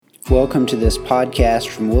Welcome to this podcast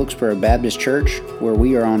from Wilkesboro Baptist Church, where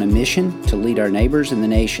we are on a mission to lead our neighbors and the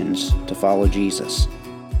nations to follow Jesus.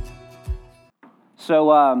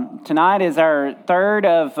 So tonight is our third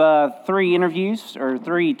of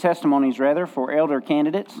three testimonies for elder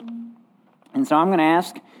candidates. And so I'm going to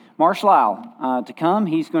ask Marsh Lyle to come.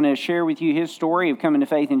 He's going to share with you his story of coming to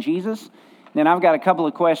faith in Jesus. Then I've got a couple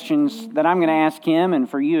of questions that I'm going to ask him, and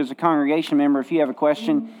for you as a congregation member, if you have a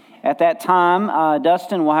question at that time,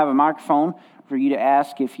 Dustin will have a microphone for you to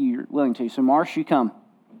ask if you're willing to. So Marsh, you come.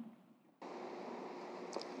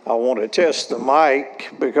 I want to test the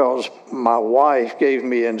mic because my wife gave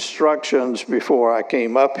me instructions before I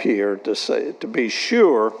came up here to be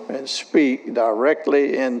sure and speak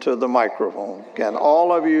directly into the microphone. Can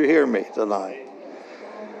all of you hear me tonight?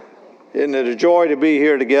 Isn't it a joy to be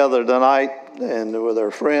here together tonight and with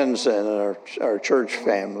our friends and our church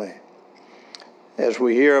family? As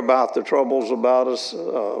we hear about the troubles about us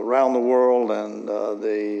around the world and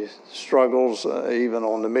the struggles even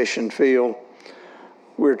on the mission field,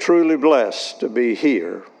 we're truly blessed to be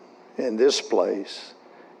here in this place,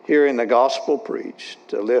 hearing the gospel preached,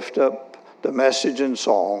 to lift up the message and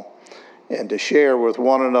song, and to share with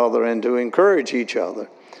one another and to encourage each other.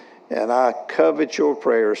 And I covet your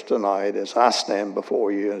prayers tonight as I stand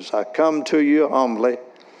before you, as I come to you humbly,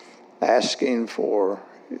 asking for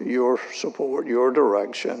your support, your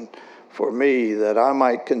direction for me, that I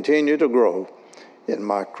might continue to grow in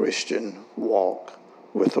my Christian walk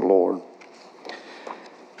with the Lord.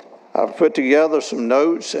 I've put together some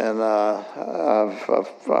notes, and I've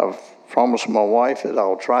promised my wife that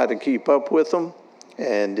I'll try to keep up with them.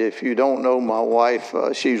 And if you don't know my wife,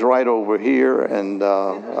 she's right over here,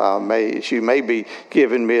 and she may be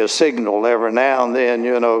giving me a signal every now and then,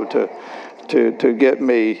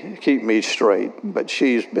 to keep me straight. But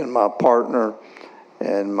she's been my partner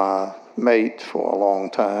and my mate for a long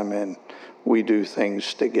time, and we do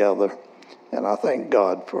things together. And I thank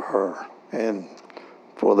God for her and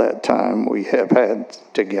for that time we have had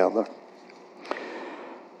together.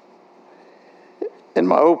 In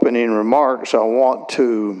my opening remarks, I want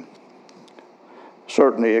to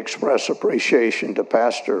certainly express appreciation to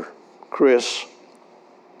Pastor Chris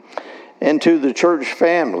and to the church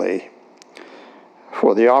family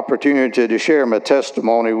for the opportunity to share my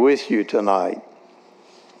testimony with you tonight.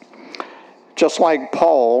 Just like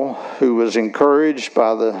Paul, who was encouraged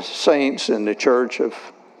by the saints in the church of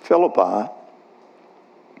Philippi,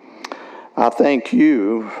 I thank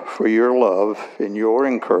you for your love and your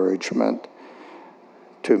encouragement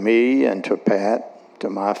to me and to Pat, to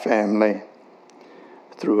my family,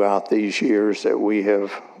 throughout these years that we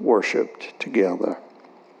have worshiped together.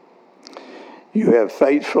 You have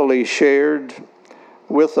faithfully shared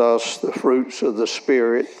with us the fruits of the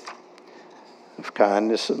Spirit of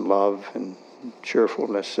kindness and love and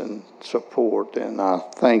cheerfulness and support, and I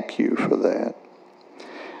thank you for that.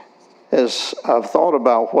 As I've thought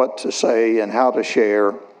about what to say and how to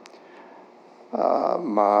share, I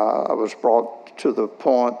was brought to the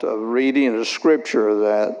point of reading a scripture,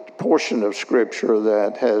 that portion of scripture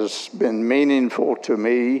that has been meaningful to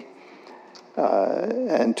me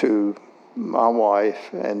and to my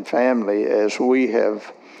wife and family as we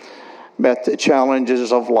have met the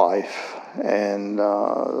challenges of life. And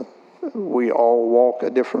we all walk a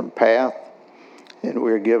different path, and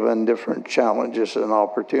we're given different challenges and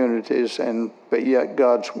opportunities, but yet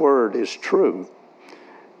God's word is true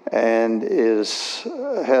and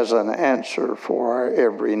has an answer for our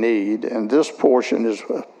every need. And this portion is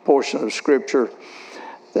a portion of scripture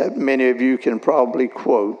that many of you can probably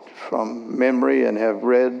quote from memory and have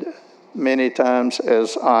read many times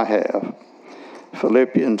as I have.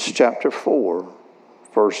 Philippians chapter 4,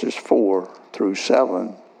 verses 4 through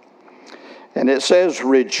 7. And it says,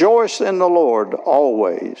 "Rejoice in the Lord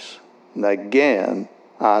always. And again,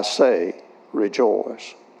 I say,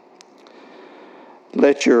 rejoice.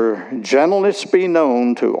 Let your gentleness be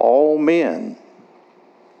known to all men.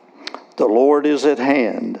 The Lord is at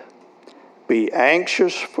hand. Be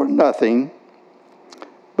anxious for nothing,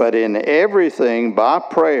 but in everything by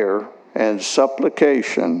prayer and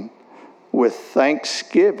supplication with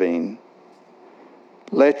thanksgiving,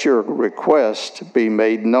 let your request be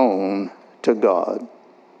made known to God.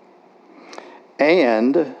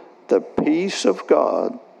 And the peace of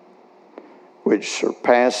God, which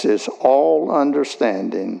surpasses all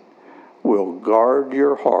understanding, will guard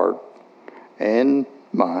your heart and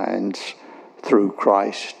minds through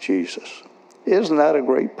Christ Jesus." Isn't that a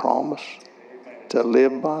great promise to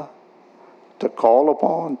live by, to call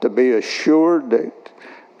upon, to be assured that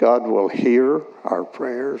God will hear our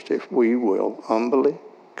prayers if we will humbly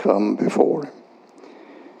come before Him?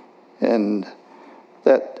 And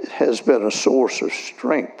that has been a source of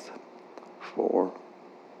strength for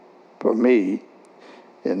me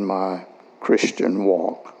in my Christian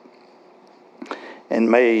walk. And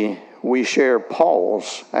may we share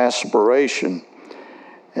Paul's aspiration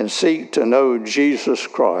and seek to know Jesus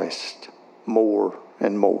Christ more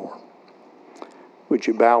and more. Would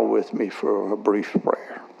you bow with me for a brief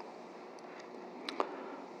prayer?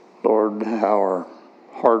 Lord, our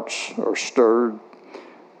hearts are stirred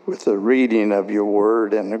with the reading of your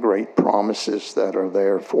word and the great promises that are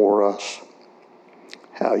there for us.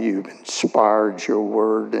 How you've inspired your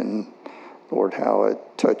word, and Lord, how it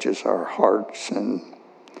touches our hearts and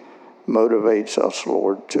motivates us,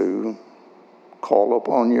 Lord, to call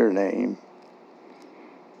upon your name,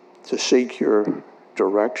 to seek your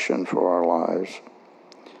direction for our lives.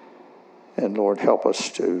 And Lord, help us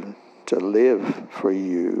to live for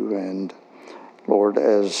you. And Lord,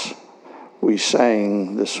 as we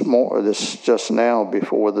sang this just now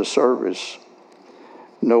before the service,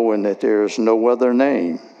 knowing that there is no other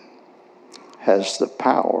name has the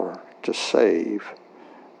power to save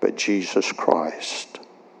but Jesus Christ,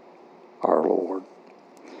 our Lord.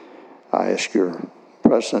 I ask your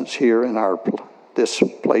presence here in this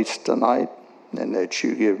place tonight, and that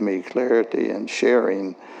you give me clarity in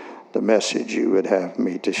sharing the message you would have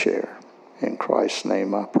me to share. In Christ's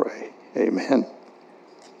name I pray. Amen.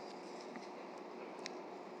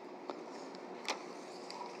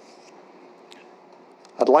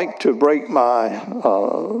 I'd like to break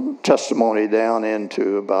my testimony down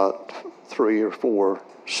into about 3 or 4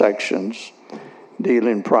 sections,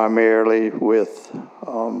 dealing primarily with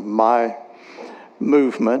my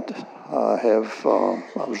movement. I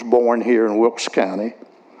was born here in Wilkes County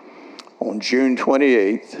on June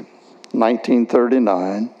 28th,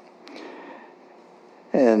 1939,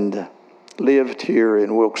 and lived here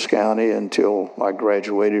in Wilkes County until I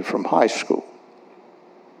graduated from high school.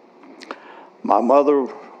 My mother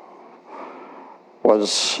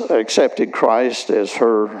accepted Christ as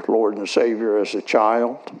her Lord and Savior as a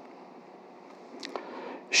child.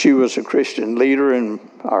 She was a Christian leader in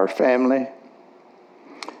our family.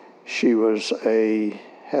 She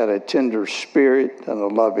had a tender spirit and a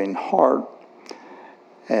loving heart,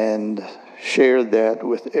 and shared that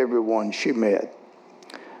with everyone she met.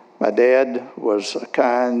 My dad was a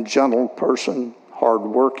kind, gentle person,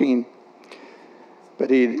 hardworking,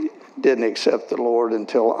 but he didn't accept the Lord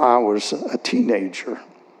until I was a teenager.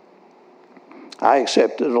 I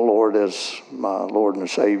accepted the Lord as my Lord and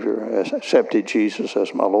Savior, accepted Jesus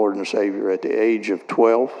as my Lord and Savior at the age of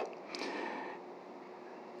 12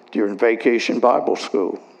 during Vacation Bible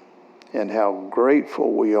School. And how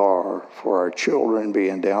grateful we are for our children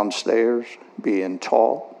being downstairs, being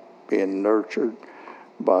taught, being nurtured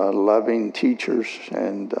by loving teachers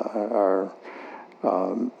and our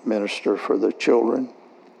minister for the children.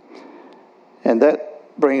 And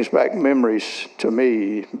that brings back memories to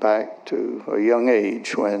me back to a young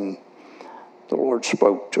age when the Lord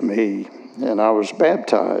spoke to me. And I was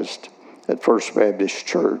baptized at First Baptist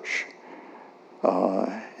Church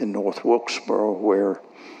in North Wilkesboro, where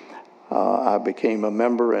I became a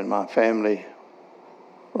member, and my family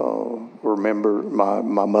were members.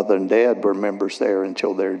 My mother and dad were members there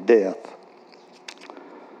until their death.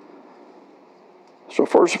 So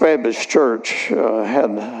First Baptist Church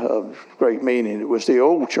had a great meaning. It was the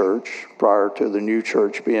old church prior to the new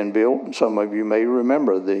church being built. And some of you may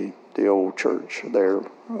remember the old church there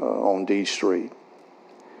on D Street.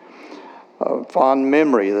 A fond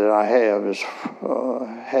memory that I have is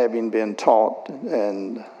having been taught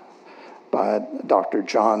by Dr.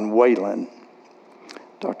 John Whalen.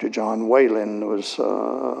 Dr. John Whalen was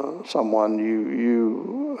someone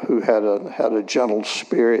who had a gentle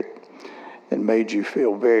spirit and made you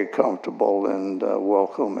feel very comfortable and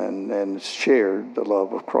welcome, and shared the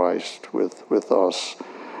love of Christ with us,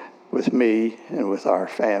 with me, and with our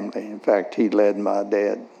family. In fact, he led my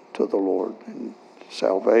dad to the Lord in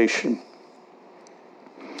salvation.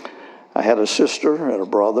 I had a sister and a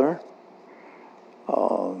brother.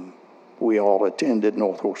 We all attended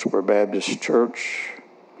North Wilkesboro Baptist Church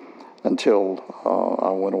until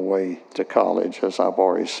I went away to college, as I've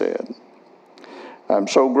already said. I'm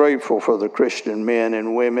so grateful for the Christian men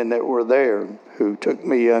and women that were there who took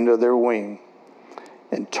me under their wing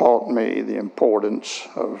and taught me the importance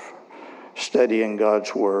of studying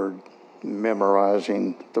God's Word,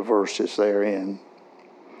 memorizing the verses therein.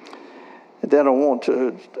 And then I want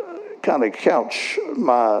to kind of couch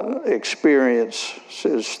my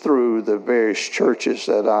experiences through the various churches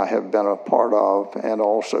that I have been a part of, and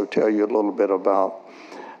also tell you a little bit about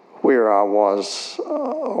where I was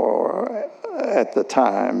or at the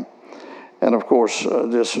time, And of course,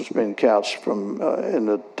 this has been couched from in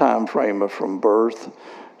the time frame of from birth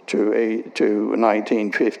to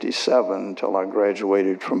 1957 until I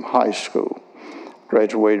graduated from high school.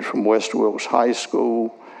 Graduated from West Wilkes High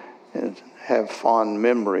School and have fond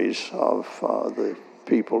memories of the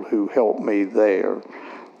people who helped me there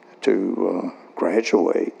to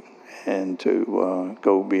graduate and to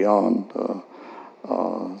go beyond the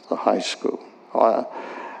high school.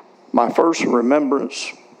 My first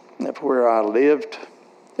remembrance of where I lived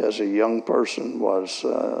as a young person was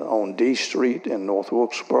on D Street in North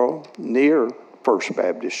Wilkesboro, near First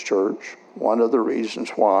Baptist Church. One of the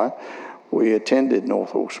reasons why we attended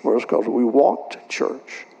North Wilkesboro is because we walked to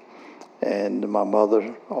church. And my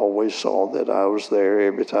mother always saw that I was there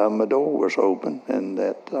every time my door was open, and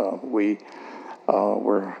that we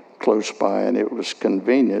were close by and it was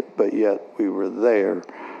convenient, but yet we were there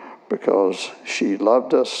because she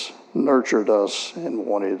loved us, nurtured us, and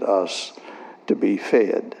wanted us to be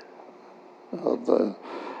fed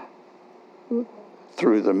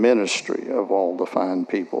through the ministry of all the fine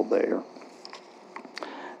people there.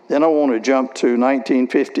 Then I want to jump to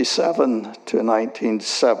 1957 to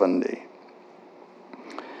 1970.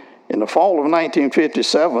 In the fall of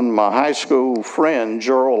 1957, my high school friend,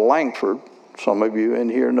 Gerald Langford, some of you in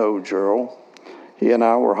here know Gerald. He and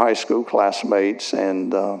I were high school classmates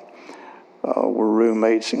and were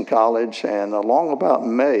roommates in college. And along about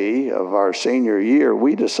May of our senior year,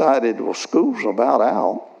 we decided, well, school's about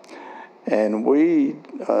out, and we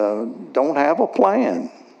don't have a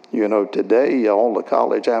plan. You know, today all the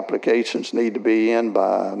college applications need to be in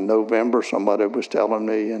by November, somebody was telling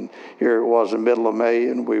me, and here it was in the middle of May,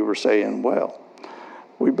 and we were saying, well,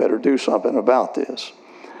 we better do something about this.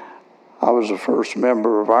 I was the first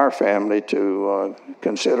member of our family to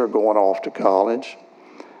consider going off to college,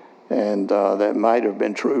 and that might have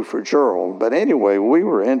been true for Gerald. But anyway, we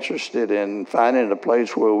were interested in finding a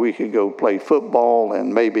place where we could go play football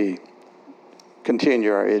and maybe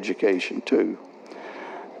continue our education too.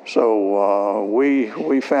 So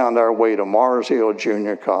we found our way to Mars Hill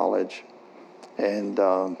Junior College, and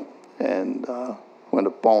when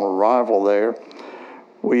upon arrival there,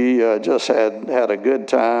 we just had a good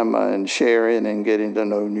time and sharing and getting to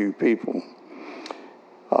know new people.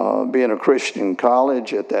 Being a Christian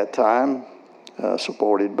college at that time,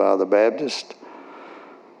 supported by the Baptist,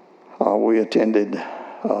 we attended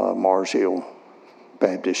Mars Hill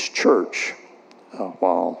Baptist Church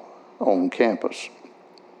while on campus.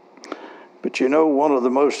 But you know, one of the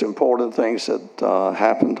most important things that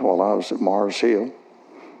happened while I was at Mars Hill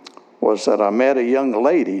was that I met a young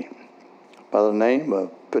lady by the name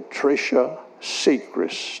of Patricia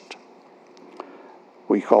Sechrist.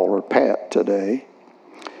 We call her Pat today.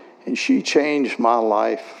 And she changed my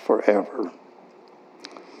life forever.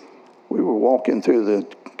 We were walking through the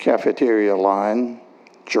cafeteria line,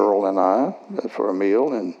 Gerald and I, for a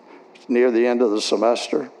meal, and near the end of the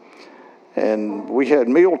semester. And we had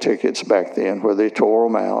meal tickets back then where they tore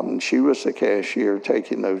them out, and she was the cashier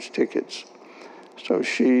taking those tickets. So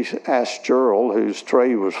she asked Gerald, whose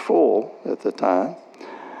tray was full at the time,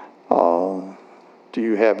 do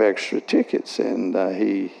you have extra tickets? And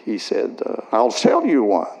he said, I'll sell you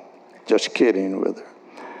one. Just kidding with her.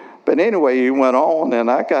 But anyway, he went on, and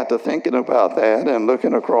I got to thinking about that and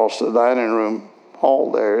looking across the dining room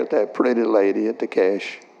hall there at that pretty lady at the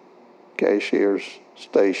cashier's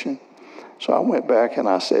station. So I went back and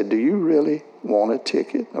I said, do you really want a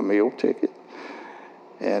ticket, a meal ticket?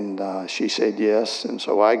 And she said yes, and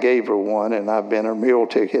so I gave her one, and I've been her meal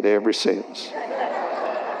ticket ever since.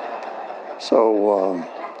 So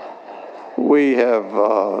we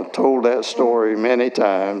have told that story many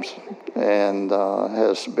times, and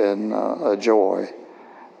has been a joy.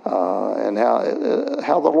 And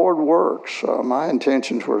how the Lord works. My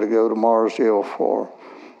intentions were to go to Mars Hill for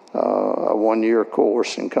a one-year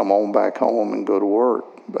course and come on back home and go to work.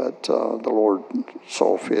 But the Lord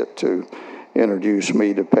saw fit to introduce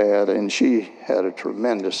me to Pat, and she had a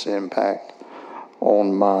tremendous impact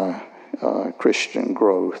on my Christian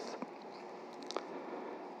growth.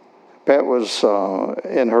 Pat was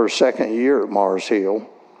in her second year at Mars Hill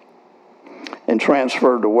and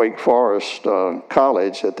transferred to Wake Forest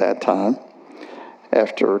College at that time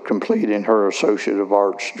after completing her Associate of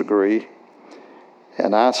Arts degree.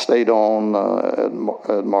 And I stayed on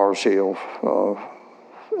at Mars Hill.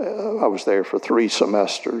 I was there for 3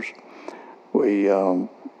 semesters.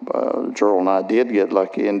 Gerald and I did get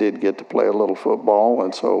lucky and did get to play a little football,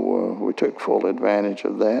 and so we took full advantage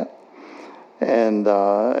of that. And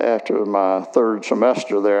after my 3rd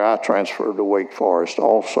semester there, I transferred to Wake Forest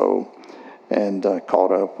also and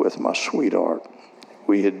caught up with my sweetheart.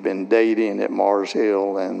 we had been dating at Mars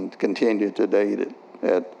Hill and continued to date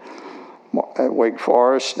at Wake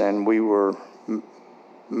Forest, and we were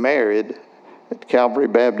married at Calvary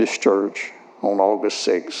Baptist Church on August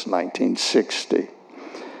 6, 1960.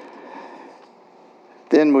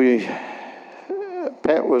 Then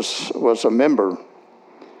Pat was a member.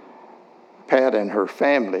 Pat and her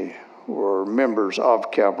family were members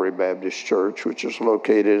of Calvary Baptist Church, which is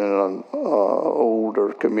located in an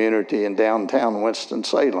older community in downtown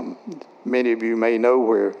Winston-Salem. Many of you may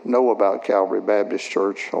know about Calvary Baptist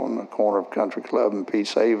Church on the corner of Country Club and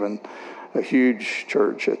Peace Haven, a huge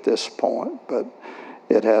church at this point, but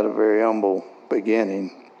it had a very humble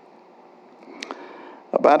beginning.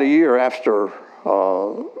 About a year after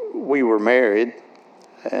we were married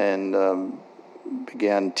and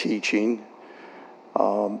began teaching,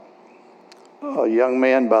 a young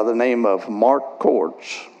man by the name of Mark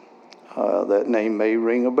Kortz. That name may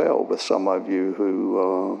ring a bell with some of you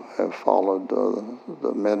who have followed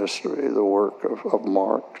the ministry, the work of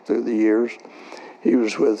Mark through the years. He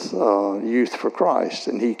was with Youth for Christ,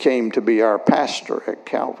 and he came to be our pastor at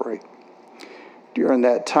Calvary. During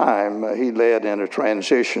that time, he led in a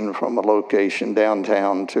transition from a location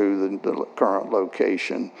downtown to the current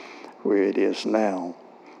location where it is now.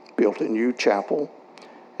 Built a new chapel,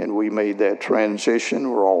 and we made that transition.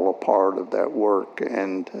 We're all a part of that work,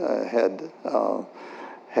 and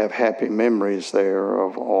have happy memories there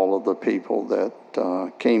of all of the people that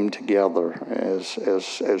came together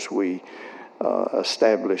as we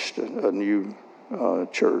established a new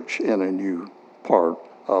church in a new part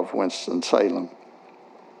of Winston-Salem.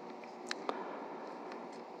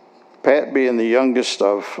 Pat, being the youngest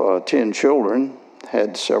of 10 children,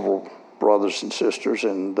 had several brothers and sisters,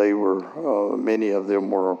 and many of them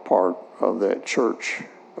were a part of that church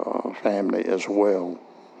family as well.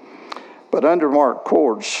 But under Mark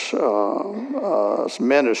Kort's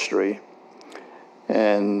ministry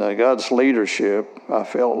and God's leadership, I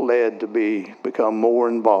felt led to become more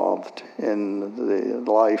involved in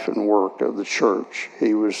the life and work of the church.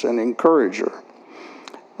 He was an encourager.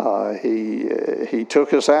 He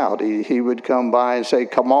took us out. He would come by and say,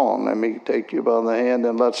 "Come on, let me take you by the hand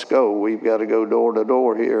and let's go. We've got to go door to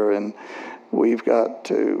door here, and we've got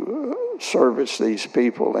to service these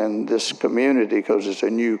people in this community because it's a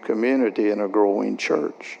new community and a growing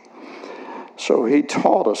church." So he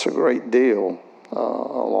taught us a great deal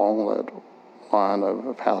along that line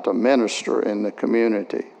of how to minister in the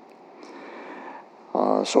community.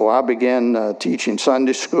 So I began teaching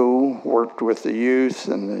Sunday school, worked with the youth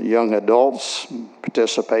and the young adults,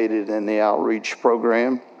 participated in the outreach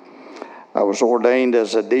program. I was ordained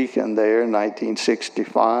as a deacon there in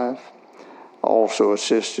 1965. I also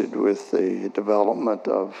assisted with the development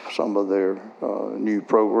of some of their new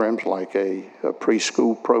programs, like a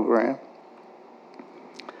preschool program.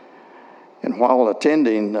 And while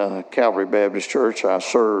attending Calvary Baptist Church, I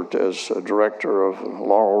served as a director of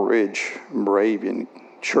Laurel Ridge Moravian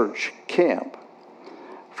Church Camp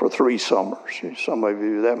for 3 summers. Some of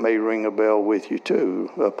you, that may ring a bell with you too.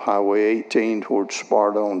 Up Highway 18 towards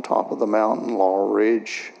Sparta on top of the mountain, Laurel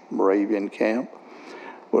Ridge Moravian Camp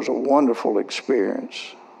was a wonderful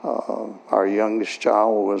experience. Our youngest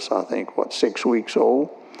child was, I think, 6 weeks old.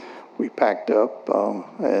 We packed up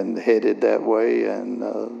and headed that way, and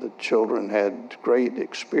the children had great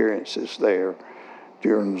experiences there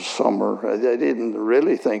during the summer. They didn't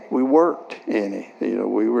really think we worked any.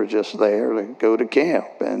 We were just there to go to camp,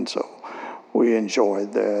 and so we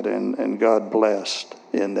enjoyed that, and God blessed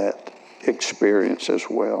in that experience as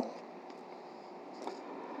well.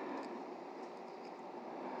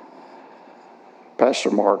 Pastor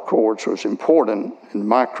Mark Kortz was important in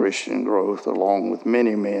my Christian growth, along with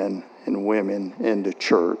many men and women in the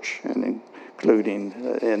church, and including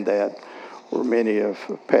in that were many of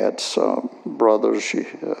Pat's brothers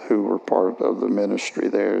who were part of the ministry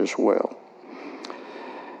there as well.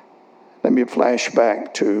 Let me flash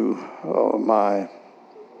back to my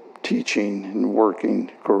teaching and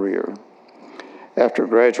working career. After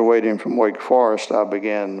graduating from Wake Forest, I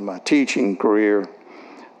began my teaching career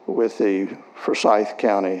with the Forsyth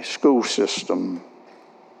County school system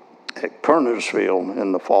at Kernersville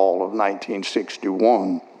in the fall of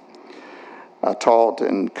 1961. I taught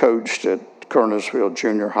and coached at Kernersville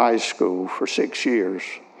Junior High School for 6 years.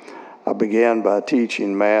 I began by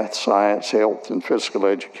teaching math, science, health, and physical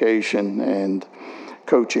education, and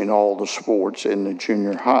coaching all the sports in the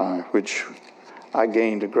junior high, which I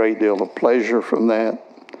gained a great deal of pleasure from that,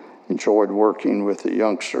 enjoyed working with the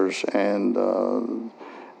youngsters, and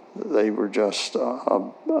they were just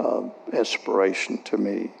inspiration to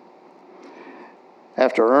me.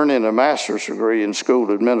 After earning a master's degree in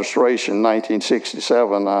school administration in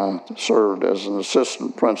 1967, I served as an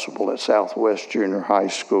assistant principal at Southwest Junior High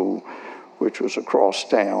School, which was across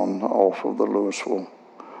town off of the Louisville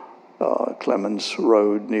Clemens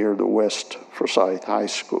Road near the West Forsyth High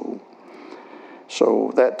School.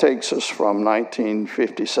 So that takes us from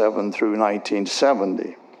 1957 through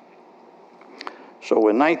 1970. So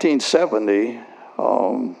in 1970,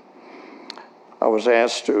 I was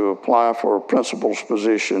asked to apply for a principal's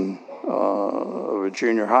position of a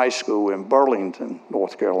junior high school in Burlington,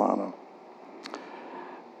 North Carolina.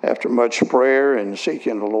 After much prayer and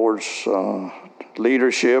seeking the Lord's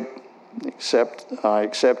leadership, I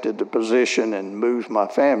accepted the position and moved my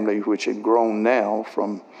family, which had grown now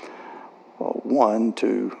from 1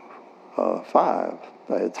 to 5.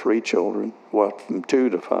 I had 3 children, from 2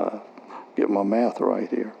 to 5. Get my math right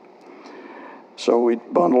here. So we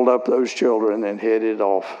bundled up those children and headed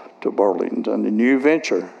off to Burlington, a new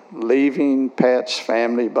venture, leaving Pat's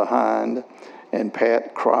family behind, and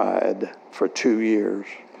Pat cried for 2 years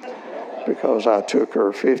because I took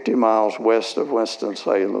her 50 miles west of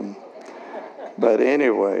Winston-Salem. But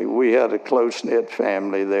anyway, we had a close-knit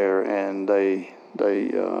family there, and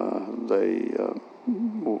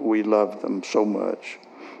we loved them so much,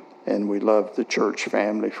 and we loved the church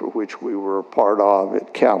family for which we were a part of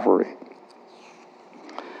at Calvary.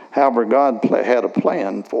 However, God had a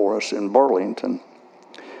plan for us in Burlington.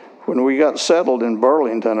 When we got settled in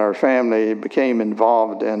Burlington, our family became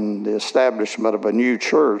involved in the establishment of a new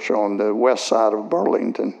church on the west side of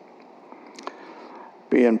Burlington.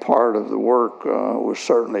 Being part of the work was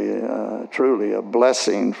certainly truly a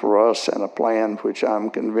blessing for us, and a plan which I'm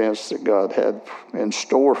convinced that God had in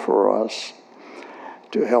store for us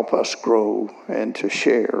to help us grow and to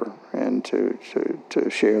share and to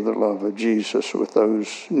share the love of Jesus with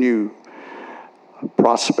those new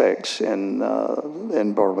prospects in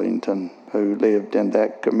Burlington who lived in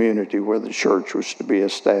that community where the church was to be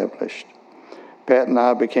established. Pat and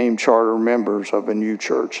I became charter members of a new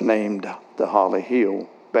church named the Holly Hill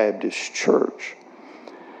Baptist Church.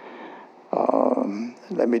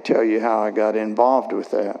 Let me tell you how I got involved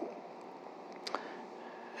with that.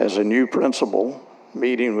 As a new principal,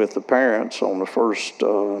 meeting with the parents on the first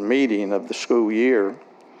meeting of the school year,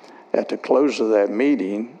 at the close of that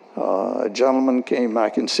meeting, a gentleman came, I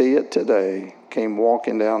can see it today, came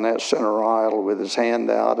walking down that center aisle with his hand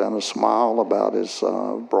out and a smile about as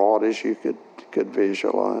broad as you could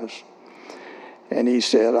visualize. And he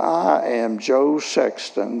said, "I am Joe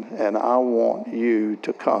Sexton, and I want you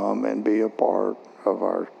to come and be a part of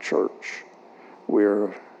our church.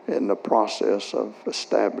 We're in the process of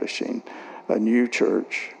establishing a new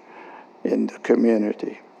church in the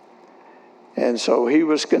community." And so he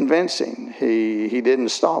was convincing. He didn't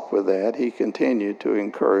stop with that. He continued to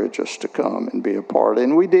encourage us to come and be a part,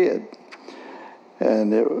 and we did.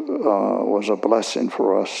 And it was a blessing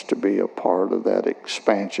for us to be a part of that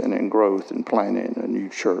expansion and growth and planning a new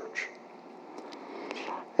church.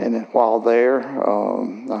 And while there,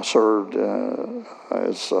 I served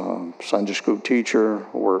as a Sunday school teacher,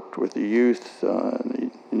 worked with the youth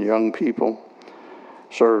and young people,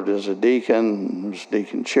 served as a deacon, was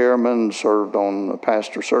deacon chairman, served on the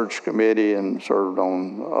pastor search committee, and served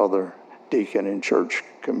on other deacon and church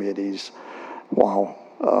committees while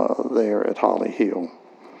there at Holly Hill.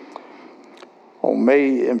 On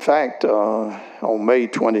May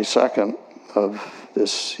 22nd of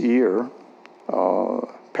this year,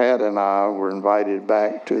 Pat and I were invited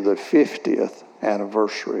back to the 50th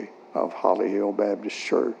anniversary of Holly Hill Baptist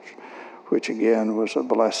Church, which again was a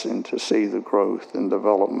blessing to see the growth and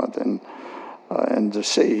development and to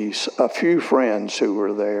see a few friends who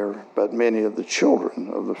were there, but many of the children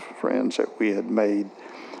of the friends that we had made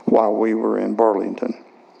while we were in Burlington.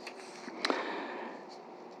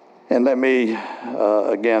 And let me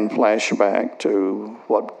again flash back to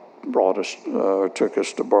what took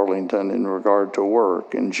us to Burlington in regard to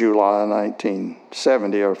work. In July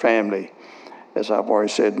 1970, our family, as I've already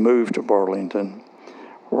said, moved to Burlington,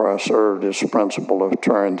 where I served as principal of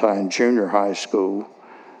Turrentine Junior High School,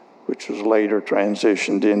 which was later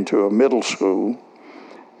transitioned into a middle school.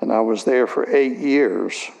 And I was there for 8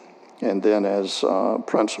 years, and then as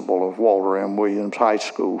principal of Walter M. Williams High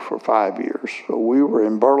School for 5 years. So we were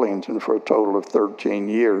in Burlington for a total of 13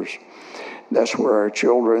 years. That's where our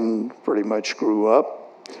children pretty much grew up,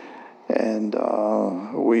 and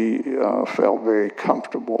we felt very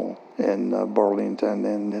comfortable in Burlington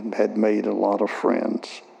and had made a lot of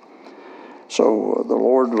friends. So the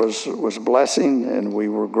Lord was blessing, and we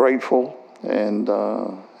were grateful and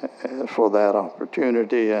for that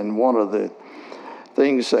opportunity. And one of the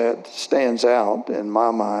things that stands out in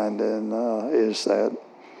my mind is that,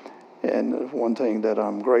 and one thing that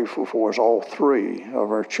I'm grateful for is all three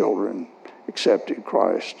of our children accepted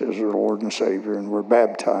Christ as their Lord and Savior, and were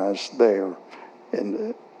baptized there in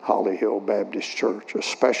the Holly Hill Baptist Church, a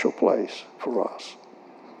special place for us.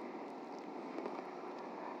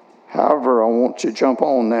 However, I want to jump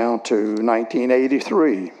on now to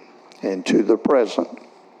 1983 and to the present.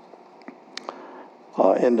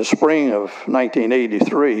 In the spring of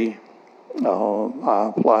 1983, I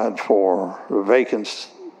applied for a vacant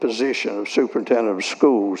position of superintendent of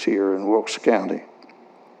schools here in Wilkes County.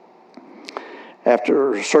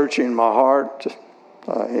 After searching my heart,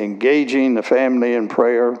 engaging the family in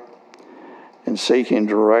prayer, and seeking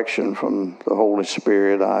direction from the Holy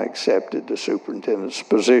Spirit, I accepted the superintendent's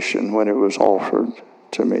position when it was offered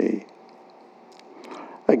to me.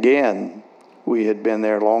 Again, we had been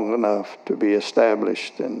there long enough to be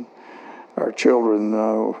established, and our children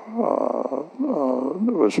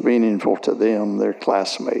was meaningful to them, their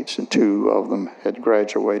classmates, and two of them had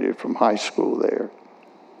graduated from high school there.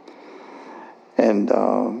 And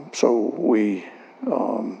so we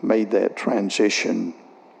made that transition.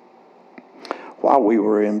 While we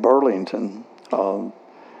were in Burlington, our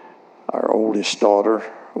oldest daughter,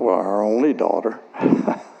 well, our only daughter,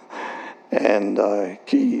 and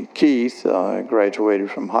Keith graduated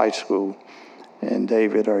from high school, and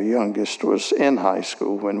David, our youngest, was in high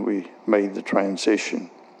school when we made the transition.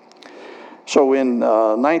 So in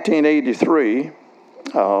 1983,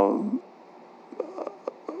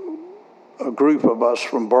 a group of us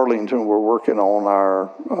from Burlington were working on our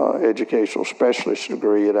educational specialist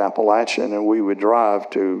degree at Appalachian, and we would drive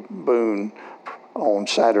to Boone on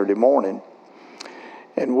Saturday morning.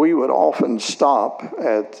 And we would often stop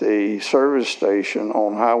at the service station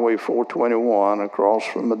on Highway 421 across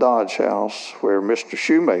from the Dodge House, where Mr.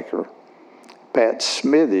 Shoemaker, Pat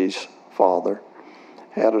Smithy's father,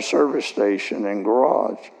 had a service station and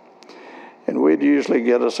garage. And we'd usually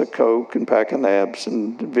get us a Coke and pack of nabs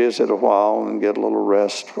and visit a while and get a little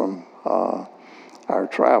rest from our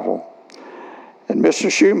travel. And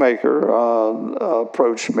Mr. Shoemaker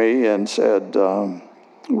approached me and said,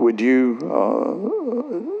 would you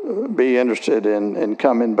be interested in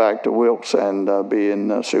coming back to Wilkes and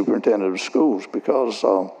being superintendent of schools? Because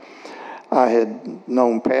I had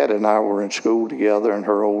known Pat and I were in school together, and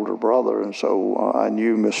her older brother, and so I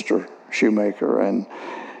knew Mr. Shoemaker, and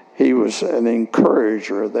he was an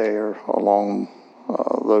encourager there along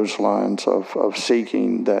those lines of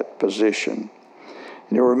seeking that position.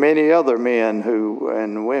 And there were many other men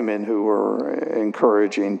and women who were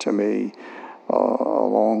encouraging to me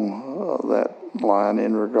along that line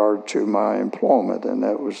in regard to my employment, and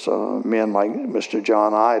that was men like Mr.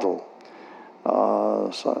 John Idle,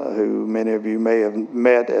 who many of you may have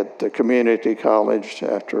met at the community college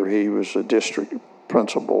after he was a district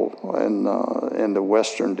principal in the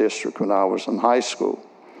Western District when I was in high school.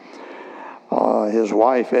 His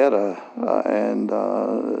wife Etta and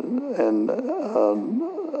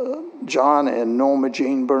John and Norma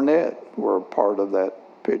Jean Burnett were part of that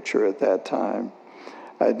picture at that time.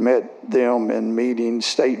 I'd met them in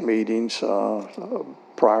state meetings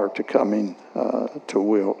prior to coming to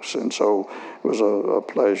Wilkes, and so it was a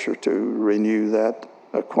pleasure to renew that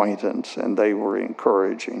acquaintance, and they were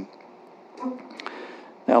encouraging.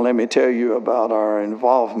 Now let me tell you about our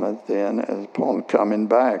involvement then upon coming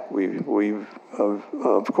back. We've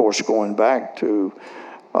of course, going back to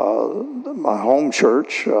my home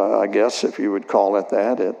church, I guess if you would call it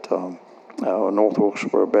that, at North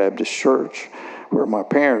Wilkesboro Baptist Church, where my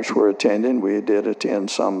parents were attending. We did attend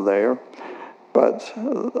some there. But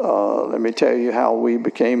let me tell you how we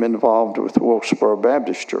became involved with Wilkesboro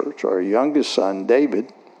Baptist Church. Our youngest son,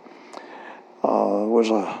 David, was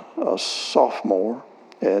a sophomore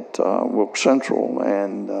at Wilkes Central,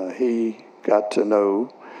 and he got to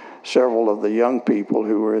know several of the young people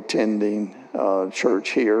who were attending church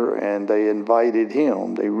here, and they invited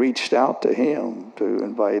him. They reached out to him to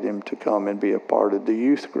invite him to come and be a part of the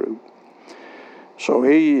youth group. So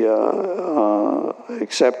he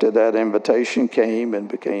accepted that invitation, came and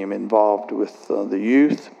became involved with the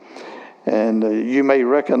youth. And you may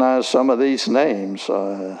recognize some of these names: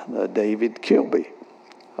 David Kilby,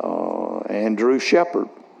 Andrew Shepard,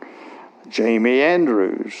 Jamie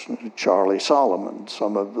Andrews, Charlie Solomon.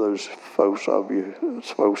 Some of those folks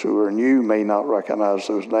who are new may not recognize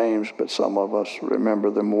those names, but some of us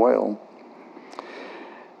remember them well.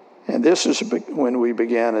 And this is when we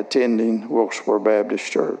began attending Wilkesboro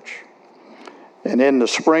Baptist Church. And in the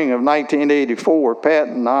spring of 1984, Pat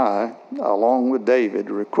and I, along with David,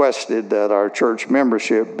 requested that our church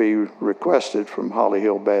membership be requested from Holly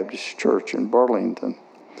Hill Baptist Church in Burlington.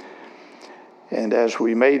 And as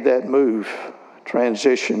we made that move,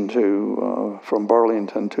 transition from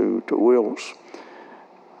Burlington to Wilkes,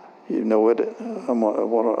 you know it.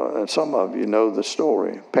 Some of you know the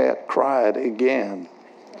story. Pat cried again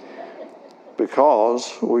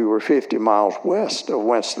because we were 50 miles west of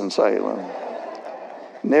Winston-Salem.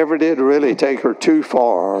 Never did really take her too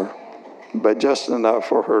far, but just enough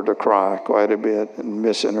for her to cry quite a bit and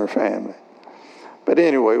missing her family. But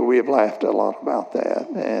anyway, we have laughed a lot about that,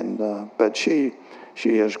 and but she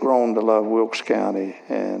has grown to love Wilkes County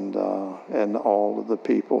and all of the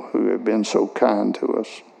people who have been so kind to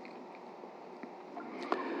us.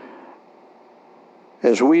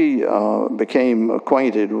 As we became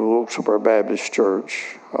acquainted with Wilkesboro Baptist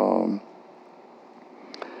Church,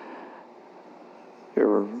 there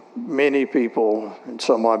were many people, and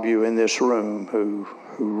some of you in this room, who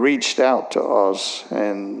reached out to us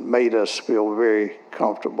and made us feel very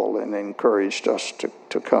comfortable and encouraged us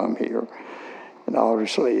to come here. And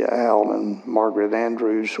obviously, Al and Margaret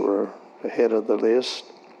Andrews were the head of the list.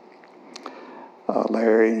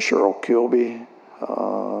 Larry and Cheryl Kilby,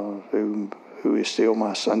 who is still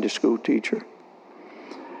my Sunday school teacher.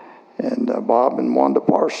 And Bob and Wanda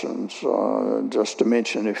Parsons, just to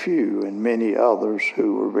mention a few, and many others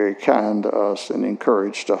who were very kind to us and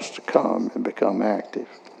encouraged us to come and become active.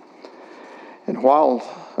 And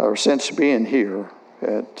since being here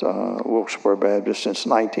at Wilkesboro Baptist since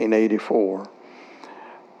 1984,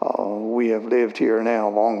 we have lived here now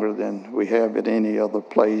longer than we have at any other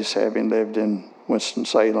place, having lived in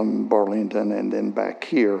Winston-Salem, Burlington, and then back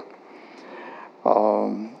here.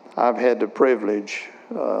 I've had the privilege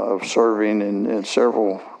of serving in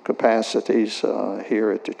several capacities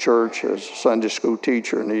here at the church as a Sunday school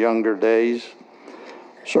teacher in the younger days.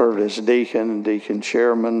 Served as deacon and deacon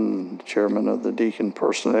chairman of the deacon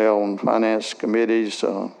personnel and finance committees.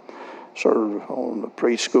 Served on the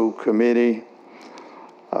preschool committee,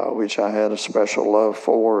 which I had a special love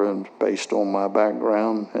for and based on my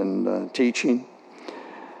background and teaching.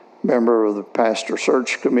 Member of the Pastor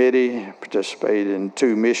Search Committee, participated in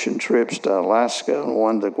 2 mission trips to Alaska and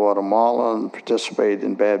 1 to Guatemala, and participated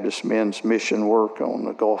in Baptist men's mission work on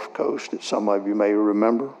the Gulf Coast that some of you may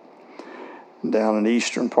remember. Down in the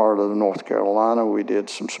eastern part of North Carolina, we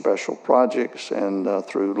did some special projects and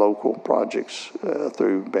through local projects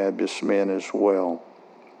through Baptist men as well.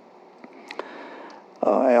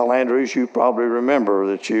 Al Andrews, you probably remember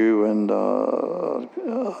that you and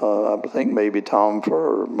I think maybe Tom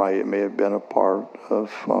Furr may have been a part of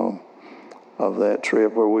that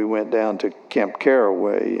trip where we went down to Camp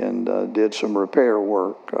Caraway and did some repair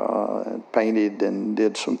work, and painted and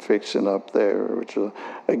did some fixing up there, which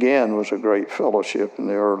again was a great fellowship in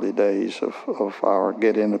the early days of our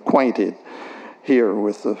getting acquainted here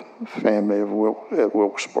with the family at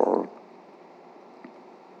Wilkesboro.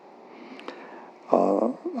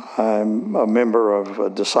 I'm a member of a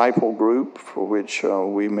disciple group for which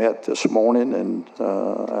we met this morning, and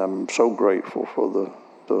I'm so grateful for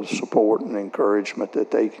the support and encouragement that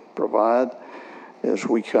they provide as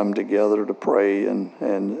we come together to pray and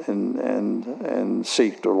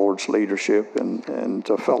seek the Lord's leadership and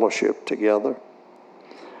to fellowship together.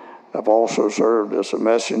 I've also served as a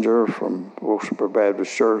messenger from Wilkesboro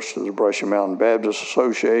Baptist Church to the Brushy Mountain Baptist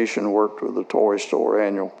Association, worked with the Toy Store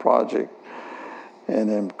Annual Project, and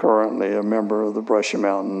am currently a member of the Brushy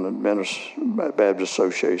Mountain Baptist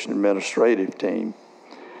Association administrative team.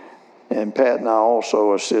 And Pat and I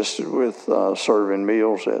also assisted with serving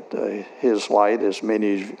meals at His Light, as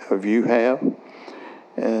many of you have.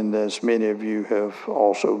 And as many of you have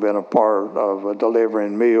also been a part of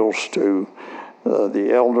delivering meals to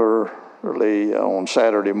the elderly on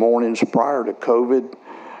Saturday mornings prior to COVID,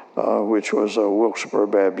 which was a Wilkesboro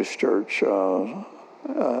Baptist Church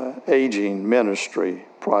aging ministry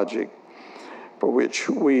project, for which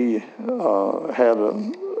we had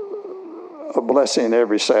a blessing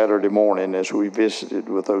every Saturday morning as we visited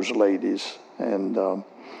with those ladies, and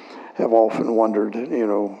have often wondered, I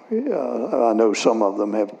know some of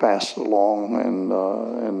them have passed along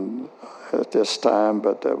and at this time,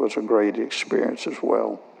 but that was a great experience as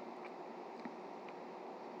well.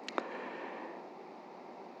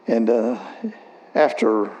 And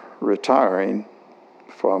after retiring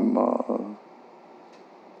from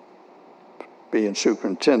being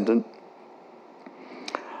superintendent,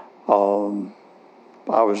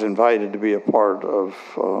 I was invited to be a part of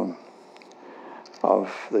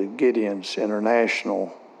the Gideon's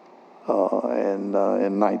International, and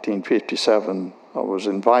in 1957 was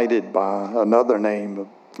invited by another name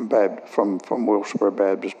from Wilkesboro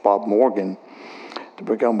Baptist, Bob Morgan, to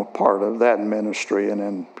become a part of that ministry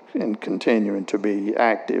and continuing to be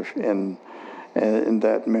active in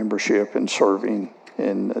that membership and serving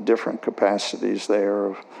in different capacities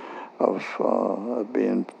there of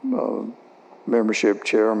being membership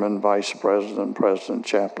chairman, vice president, president,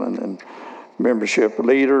 chaplain, and membership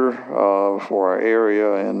leader for our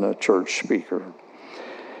area and a church speaker.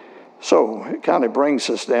 So it kind of brings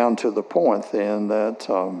us down to the point then that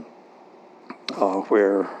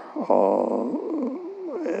where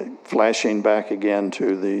flashing back again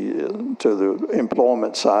to the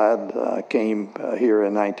employment side, I came here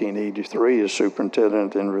in 1983 as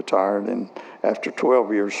superintendent and retired after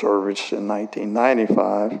 12 years service in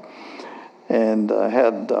 1995, and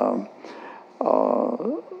had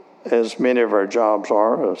as many of our jobs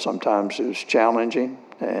are, sometimes it was challenging,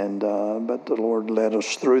 but the Lord led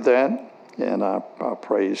us through that, and I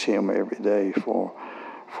praise Him every day for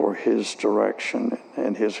His direction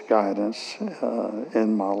and His guidance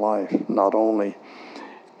in my life, not only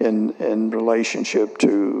in relationship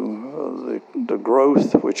to the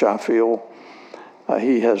growth which I feel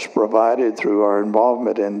He has provided through our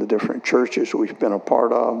involvement in the different churches we've been a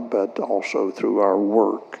part of, but also through our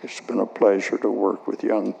work. It's been a pleasure to work with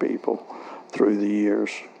young people through the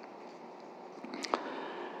years.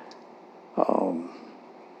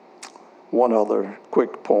 One other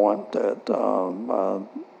quick point that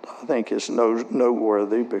I think is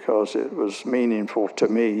noteworthy because it was meaningful to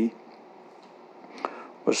me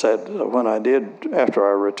was that when after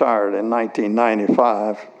I retired in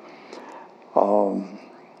 1995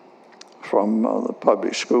 from the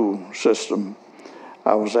public school system,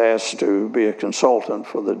 I was asked to be a consultant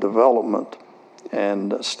for the development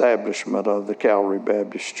and establishment of the Calvary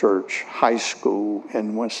Baptist Church High School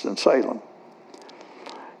in Winston-Salem.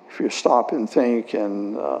 If you stop and think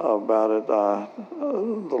about it,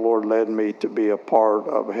 the Lord led me to be a part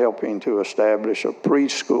of helping to establish a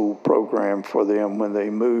preschool program for them when they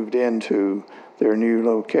moved into their new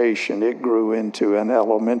location. It grew into an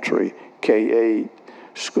elementary K-8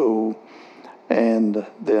 school, and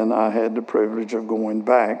then I had the privilege of going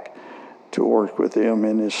back to work with them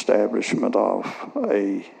in the establishment of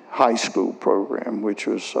a high school program, which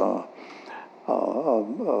was a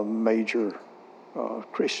major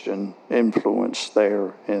Christian influence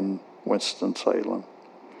there in Winston-Salem.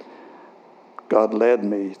 God led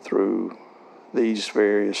me through these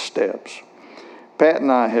various steps. Pat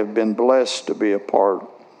and I have been blessed to be a part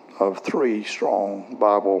of 3 strong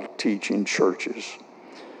Bible teaching churches.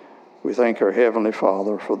 We thank our Heavenly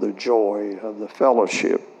Father for the joy of the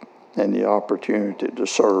fellowship and the opportunity to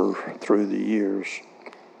serve through the years.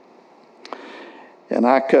 And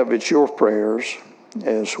I covet your prayers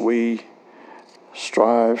as we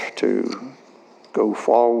strive to go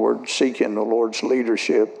forward, seeking the Lord's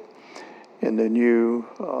leadership in the new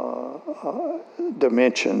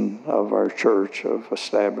dimension of our church of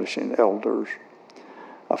establishing elders.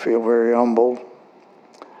 I feel very humbled.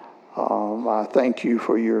 I thank you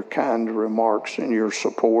for your kind remarks and your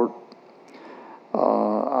support.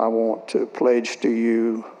 I want to pledge to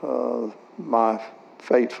you my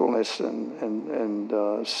faithfulness and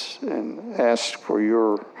ask for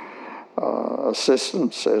your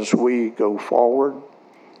assistance as we go forward,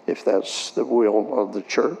 if that's the will of the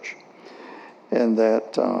church, and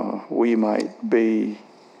that we might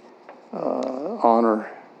honor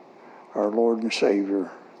our Lord and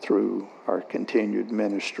Savior through our continued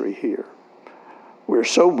ministry here. We're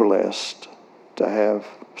so blessed to have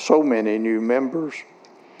so many new members.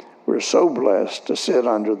 We're so blessed to sit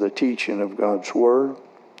under the teaching of God's Word.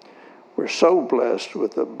 We're so blessed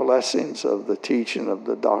with the blessings of the teaching of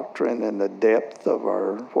the doctrine and the depth of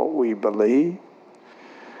what we believe.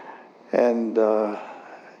 And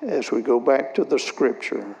as we go back to the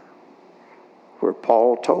Scripture, where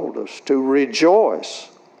Paul told us to rejoice,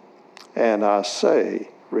 and I say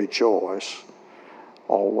rejoice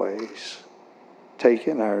always,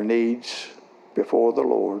 taking our needs before the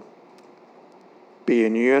Lord,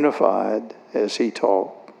 being unified as he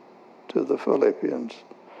talked to the Philippians,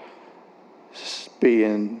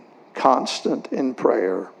 being constant in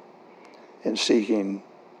prayer and seeking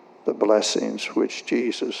the blessings which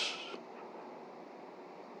Jesus,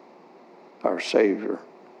 our Savior,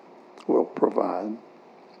 will provide.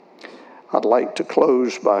 I'd like to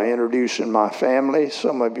close by introducing my family.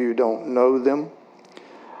 Some of you don't know them.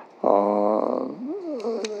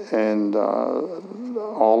 And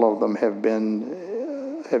all of them have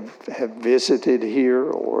visited here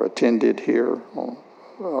or attended here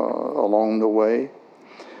along the way.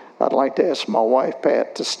 I'd like to ask my wife,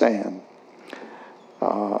 Pat, to stand.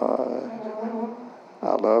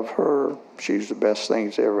 I love her. She's the best thing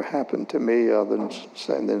that's ever happened to me other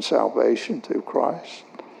than salvation through Christ.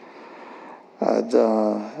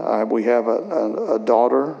 We have a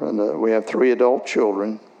daughter, and we have 3 adult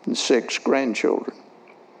children and 6 grandchildren.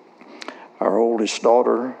 Our oldest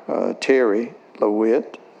daughter, Terry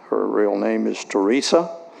LeWitt, her real name is Teresa,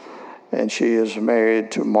 and she is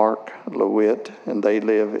married to Mark LeWitt, and they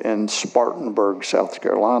live in Spartanburg, South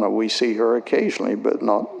Carolina. We see her occasionally, but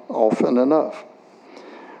not often enough.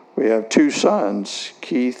 We have 2 sons,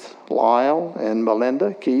 Keith Lyle and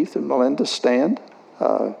Melinda. Keith and Melinda stand.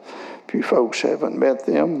 If you folks haven't met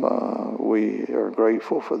them, we are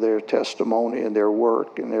grateful for their testimony and their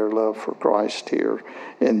work and their love for Christ here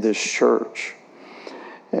in this church.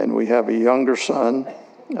 And we have a younger son,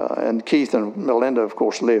 and Keith and Melinda, of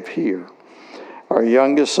course, live here. Our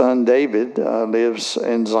youngest son, David, lives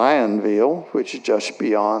in Zionville, which is just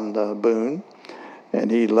beyond Boone. And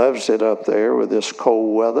he loves it up there with this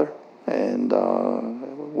cold weather, and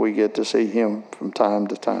we get to see him from time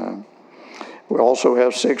to time. We also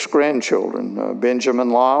have 6 grandchildren. Benjamin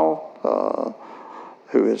Lyle,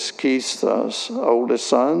 who is Keith's oldest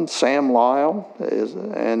son, Sam Lyle,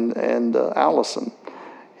 and Allison.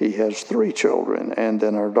 He has 3 children. And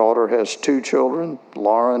then our daughter has 2 children,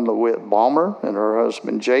 Lauren LeWitt Balmer and her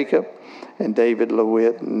husband Jacob, and David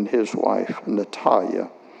LeWitt and his wife Natalia.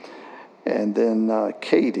 And then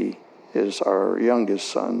Katie is our youngest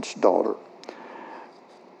son's daughter.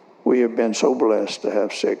 We have been so blessed to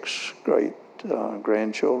have 6 great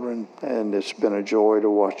grandchildren, and it's been a joy to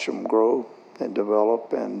watch them grow and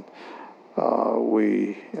develop, and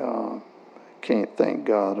we can't thank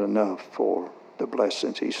God enough for the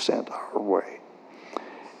blessings He sent our way.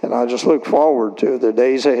 And I just look forward to the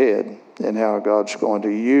days ahead and how God's going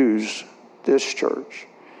to use this church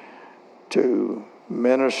to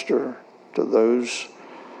minister to those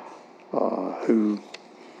who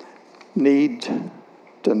need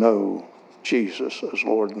to know Jesus as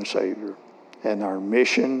Lord and Savior. And our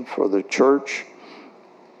mission for the church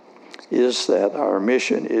is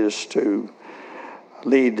to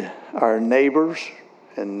lead our neighbors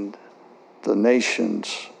and the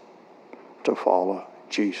nations to follow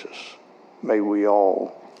Jesus. May we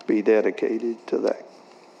all be dedicated to that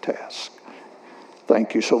task.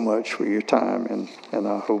 Thank you so much for your time, and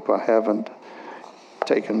I hope I haven't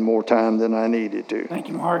taken more time than I needed to. Thank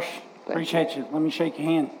you, Marsh. Appreciate you. Let me shake your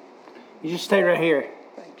hand. You just stay right here.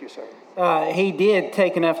 Thank you, sir. He did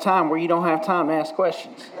take enough time where you don't have time to ask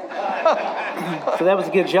questions. So that was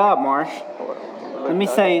a good job, Marsh. Let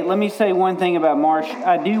me say one thing about Marsh.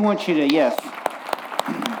 I do want you to, yes.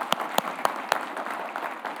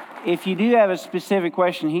 If you do have a specific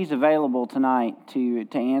question, he's available tonight to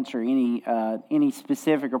answer any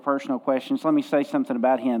specific or personal questions. Let me say something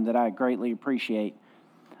about him that I greatly appreciate.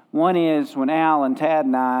 One is when Al and Tad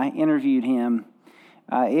and I interviewed him,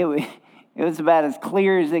 it was about as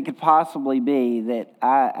clear as it could possibly be that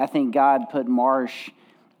I think God put Marsh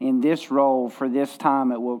in this role for this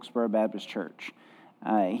time at Wilkesboro Baptist Church.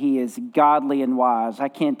 He is godly and wise. I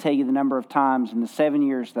can't tell you the number of times in the 7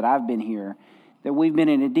 years that I've been here that we've been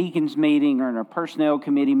in a deacons meeting or in a personnel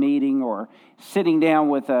committee meeting or sitting down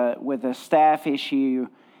with a staff issue,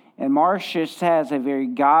 and Marsh just has a very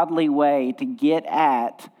godly way to get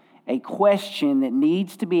at a question that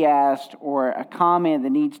needs to be asked or a comment that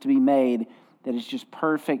needs to be made that is just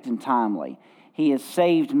perfect and timely. He has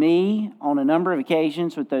saved me on a number of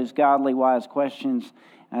occasions with those godly, wise questions.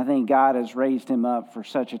 And I think God has raised him up for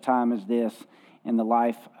such a time as this in the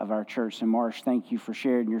life of our church. And Marsh, thank you for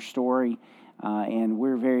sharing your story. And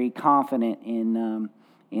we're very confident in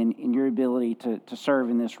your ability to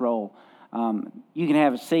serve in this role. You can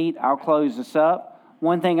have a seat. I'll close this up.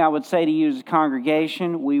 One thing I would say to you as a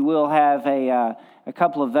congregation, we will have a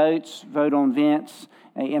couple of votes, vote on Vince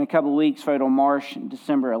in a couple of weeks, vote on Marsh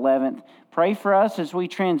December 11th. Pray for us as we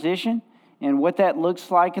transition and what that looks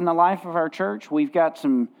like in the life of our church. We've got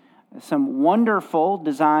some wonderful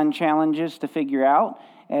design challenges to figure out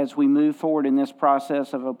as we move forward in this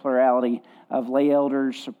process of a plurality of lay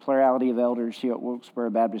elders, a plurality of elders here at Wilkesboro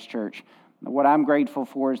Baptist Church. What I'm grateful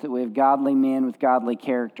for is that we have godly men with godly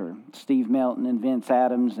character, Steve Melton and Vince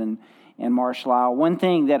Adams and Marsh Lyle. One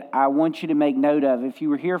thing that I want you to make note of, if you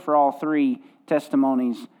were here for all 3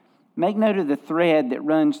 testimonies, make note of the thread that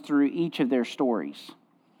runs through each of their stories.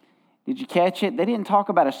 Did you catch it? They didn't talk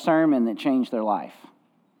about a sermon that changed their life.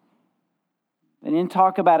 They didn't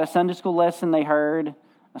talk about a Sunday school lesson they heard,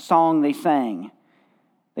 a song they sang.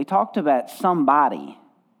 They talked about somebody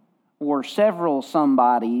or several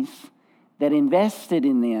somebodies that invested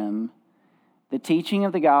in them the teaching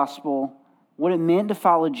of the gospel, what it meant to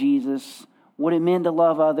follow Jesus, what it meant to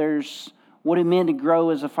love others, what it meant to grow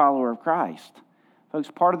as a follower of Christ. Folks,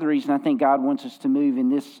 part of the reason I think God wants us to move in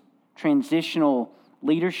this transitional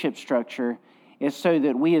leadership structure is so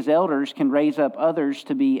that we as elders can raise up others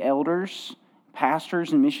to be elders,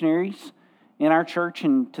 pastors, and missionaries in our church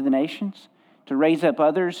and to the nations, to raise up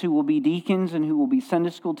others who will be deacons and who will be Sunday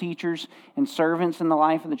school teachers and servants in the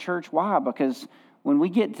life of the church. Why? Because when we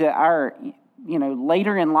get to our,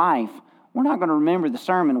 later in life, we're not going to remember the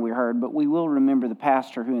sermon we heard, but we will remember the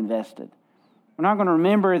pastor who invested. We're not going to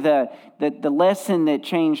remember the lesson that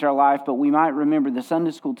changed our life, but we might remember the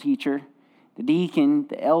Sunday school teacher, the deacon,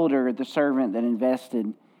 the elder, the servant that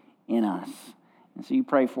invested in us. And so you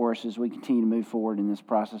pray for us as we continue to move forward in this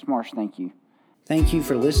process. Marsh, thank you. Thank you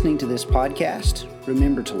for listening to this podcast.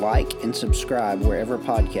 Remember to like and subscribe wherever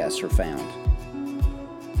podcasts are found.